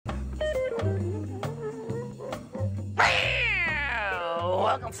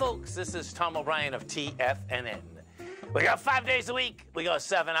Welcome, folks. This is Tom O'Brien of TFNN. We go 5 days a week. We go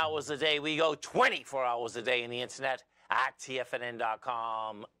 7 hours a day. We go 24 hours a day on the internet at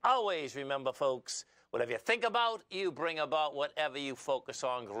TFNN.com. Always remember, folks, whatever you think about, you bring about. Whatever you focus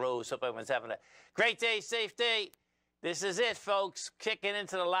on grows. Hope everyone's having a great day, safe day. This is it, folks. Kicking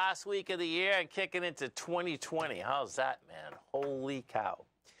into the last week of the year and kicking into 2020. How's that, man? Holy cow.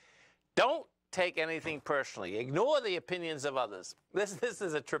 Don't take anything personally. Ignore the opinions of others. This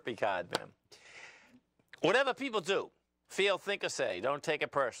is a trippy card, man. Whatever people do, feel, think, or say, don't take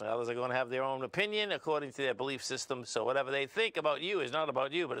it personally. Others are going to have their own opinion according to their belief system. So whatever they think about you is not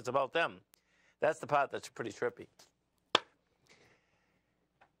about you, but it's about them. That's the part that's pretty trippy.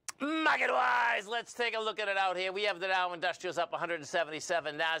 Market-wise, let's take a look at it out here. We have the Dow Industrials up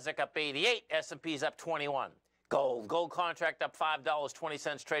 177, Nasdaq up 88, S&P's up 21. Gold contract up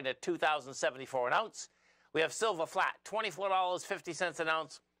 $5.20, trading at $2,074 an ounce. We have silver flat, $24.50 an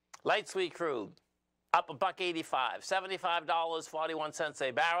ounce. Light sweet crude up $1.85, $75.41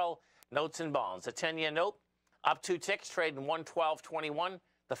 a barrel. Notes and bonds, a 10-year note up 2 ticks, trading 112.21.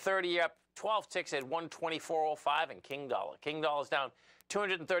 The 30-year up 12 ticks at 124.05, and King dollar's down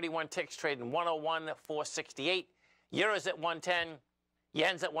 231 ticks, trading 101.468. Euros at 110.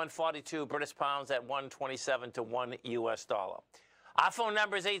 Yen's at 142, British pounds at 127 to 1 US dollar. Our phone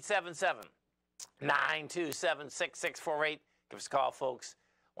number is 877-927-6648. Give us a call, folks.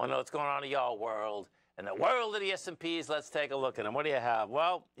 Want to know what's going on in your world. In the world of the S&Ps, let's take a look at them. What do you have?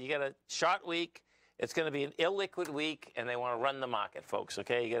 Well, you got a short week. It's going to be an illiquid week, and they want to run the market, folks,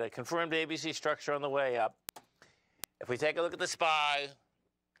 okay? You got a confirmed ABC structure on the way up. If we take a look at the SPY,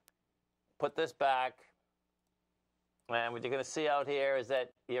 put this back, and what you're going to see out here is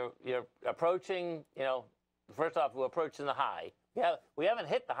that you're approaching, you know, first off, we're approaching the high. We haven't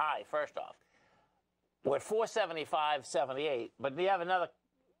hit the high, first off. We're at 475.78, but we have another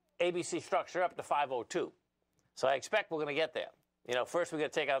ABC structure up to 502. So I expect we're going to get there. You know, first we're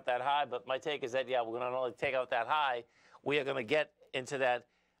going to take out that high, but my take is that, yeah, we're going to not only take out that high, we are going to get into that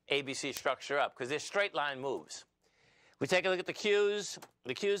ABC structure up because they're straight line moves. We take a look at the Qs.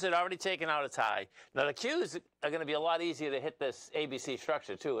 The Qs had already taken out its high. Now, the Qs are going to be a lot easier to hit this ABC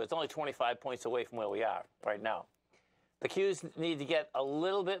structure, too. It's only 25 points away from where we are right now. The Qs need to get a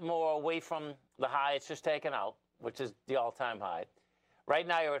little bit more away from the high it's just taken out, which is the all-time high. Right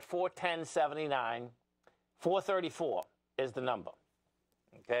now, you're at 410.79. 434 is the number,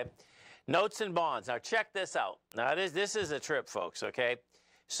 okay? Notes and bonds. Now, check this out. Now, this is a trip, folks, okay?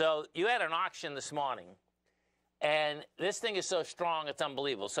 So you had an auction this morning. And this thing is so strong, it's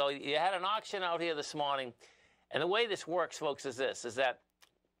unbelievable. So you had an auction out here this morning. And the way this works, folks, is this, is that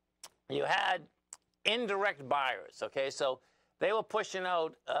you had indirect buyers, okay? So they were pushing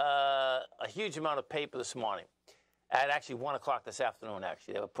out a huge amount of paper this morning. At actually 1 o'clock this afternoon,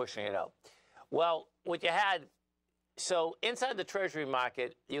 actually. They were pushing it out. Well, what you had, so inside the Treasury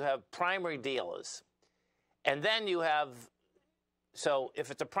market, you have primary dealers. And then you have, so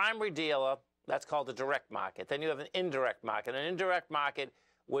if it's a primary dealer, that's called the direct market. Then you have an indirect market. An indirect market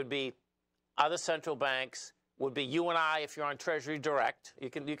would be other central banks, would be you and I if you're on Treasury Direct.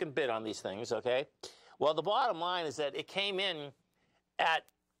 You can bid on these things, okay? Well, the bottom line is that it came in at,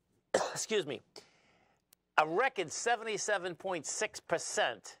 excuse me, a record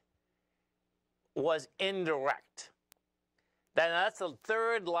 77.6% was indirect. That's the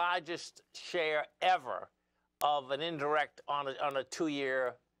third largest share ever of an indirect on a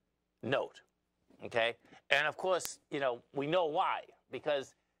 2-year note. Okay, and of course, you know, we know why,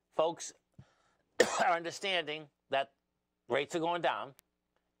 because folks are understanding that rates are going down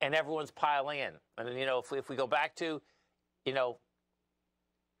and everyone's piling in. And, you know, if we go back to, you know,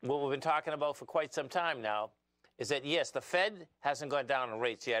 what we've been talking about for quite some time now is that, yes, the Fed hasn't gone down on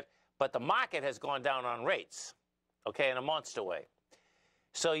rates yet, but the market has gone down on rates, okay, in a monster way.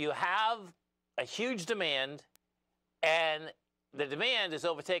 So you have a huge demand, and the demand is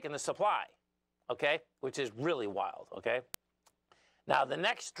overtaking the supply. Okay, which is really wild, okay? Now, the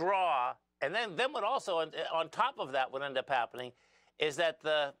next draw, and then what also, on top of that, what ended up happening is that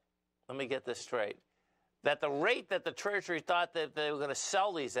let me get this straight, that the rate that the Treasury thought that they were going to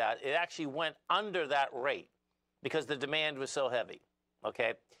sell these at, it actually went under that rate because the demand was so heavy,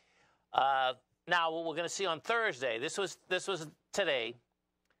 okay? Now, what we're going to see on Thursday, this was today.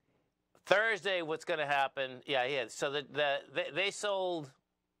 Thursday, what's going to happen, yeah, so they sold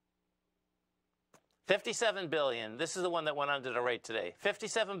 57 billion. This is the one that went under the rate today.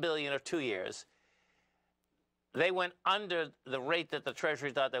 57 billion or 2 years. They went under the rate that the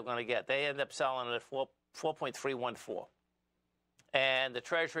Treasury thought they were going to get. They ended up selling it at 4.314. And the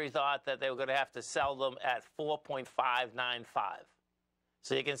Treasury thought that they were going to have to sell them at 4.595.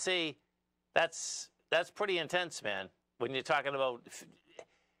 So you can see that's pretty intense, man. When you're talking about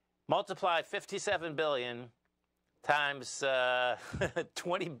multiply 57 billion times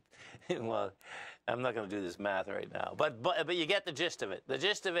 20. Well, I'm not going to do this math right now, but you get the gist of it. The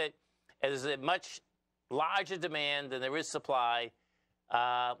gist of it is a much larger demand than there is supply.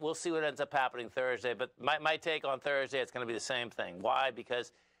 We'll see what ends up happening Thursday, but my take on Thursday, it's going to be the same thing. Why?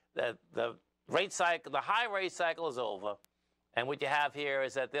 Because the rate cycle, the high rate cycle is over, and what you have here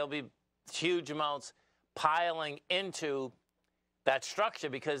is that there'll be huge amounts piling into that structure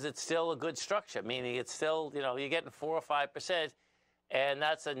because it's still a good structure, meaning it's still, you know, you're getting 4 or 5%, and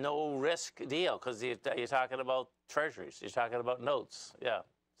that's a no-risk deal because you're talking about treasuries. You're talking about notes. Yeah,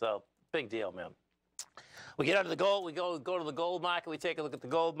 so big deal, man. We get out of the gold. We go to the gold market. We take a look at the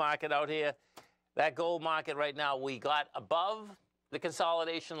gold market out here. That gold market right now, we got above the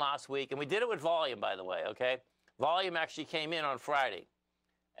consolidation last week, and we did it with volume, by the way, okay? Volume actually came in on Friday,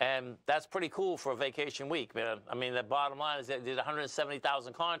 and that's pretty cool for a vacation week, man. I mean, the bottom line is that they did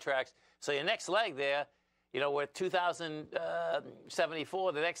 170,000 contracts. So your next leg there, you know, we're at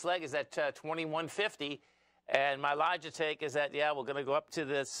 2,074. The next leg is at 2,150. And my larger take is that, yeah, we're going to go up to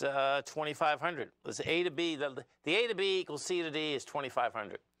this 2,500. This A to B, the A to B equals C to D is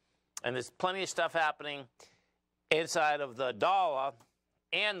 2,500. And there's plenty of stuff happening inside of the dollar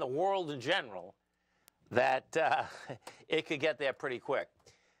and the world in general that it could get there pretty quick.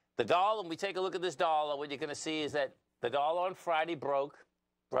 The dollar, when we take a look at this dollar, what you're going to see is that the dollar on Friday broke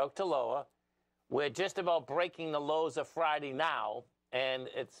to lower. We're just about breaking the lows of Friday now, and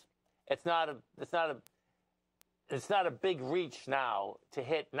it's not a big reach now to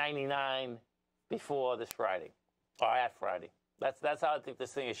hit 99 before this Friday, or at Friday. That's how I think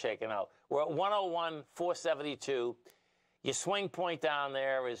this thing is shaking out. We're at 101,472. Your swing point down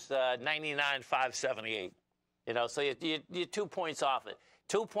there is 99,578. You know, so you're 2 points off it.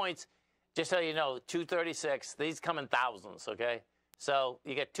 2 points, just so you know, 236. These come in thousands, okay? So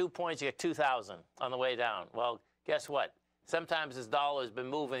you get 2 points, you get 2,000 on the way down. Well, guess what? Sometimes this dollar has been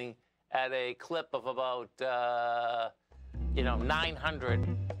moving at a clip of about,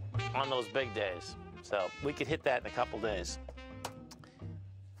 900 on those big days. So we could hit that in a couple days.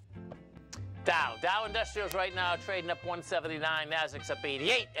 Dow Industrials right now trading up 179, Nasdaq's up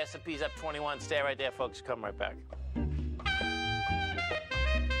 88, S&P's up 21. Stay right there, folks. Come right back.